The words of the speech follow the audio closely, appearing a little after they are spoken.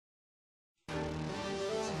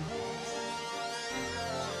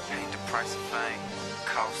price of fame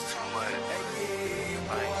costs too much.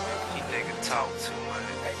 Like, you nigga talk too much.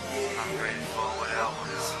 I'm ready for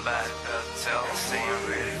whatever. Somebody better tell me, say I'm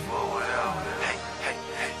ready for whatever. Hey, hey,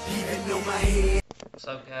 hey. Even though my head. What's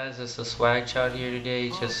up, guys? It's the Swag Child here today.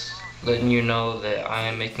 Just letting you know that I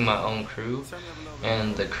am making my own crew,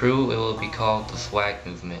 and the crew, it will be called the Swag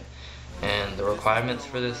Movement. And the requirements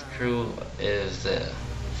for this crew is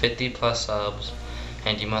 50+ subs,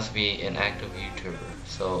 and you must be an active YouTuber.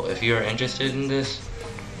 So if you are interested in this,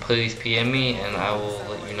 please PM me and I will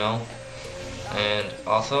let you know. And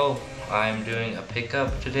also, I'm doing a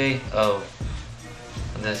pickup today of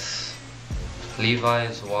this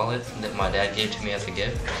Levi's wallet that my dad gave to me as a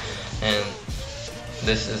gift. And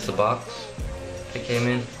this is the box it came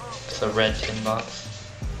in. It's a red tin box.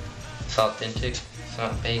 It's authentic, it's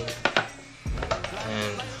not fake.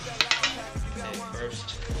 And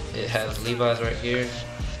first, it has Levi's right here,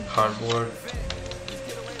 cardboard.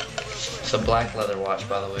 It's a black leather watch,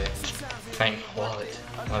 by the way. Wallet,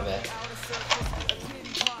 my bad.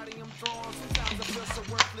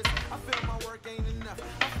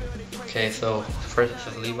 Okay, so first it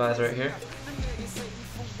says Levi's right here.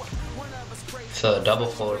 It's a double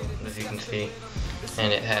fold, as you can see,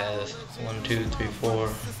 and it has 1, 2, 3, 4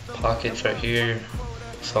 pockets right here.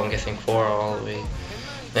 So I'm guessing 4 all the way.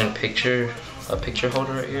 Then a picture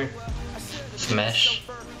holder right here. It's mesh.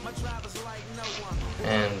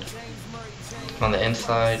 And on the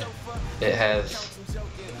inside, it has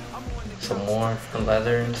some more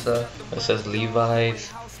leather and stuff. It says Levi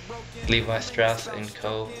Strauss &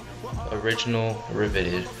 Co. Original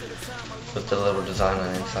Riveted, with the little design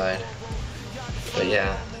on the inside. But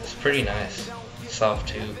yeah, it's pretty nice. Soft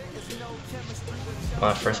too.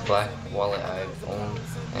 My first black wallet I've owned.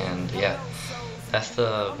 And yeah, that's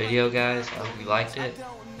the video, guys. I hope you liked it.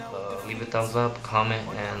 Leave a thumbs up, comment,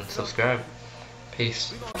 and subscribe.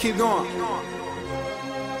 Peace. Keep going.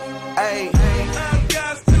 Hey.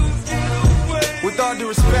 With all due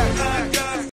respect.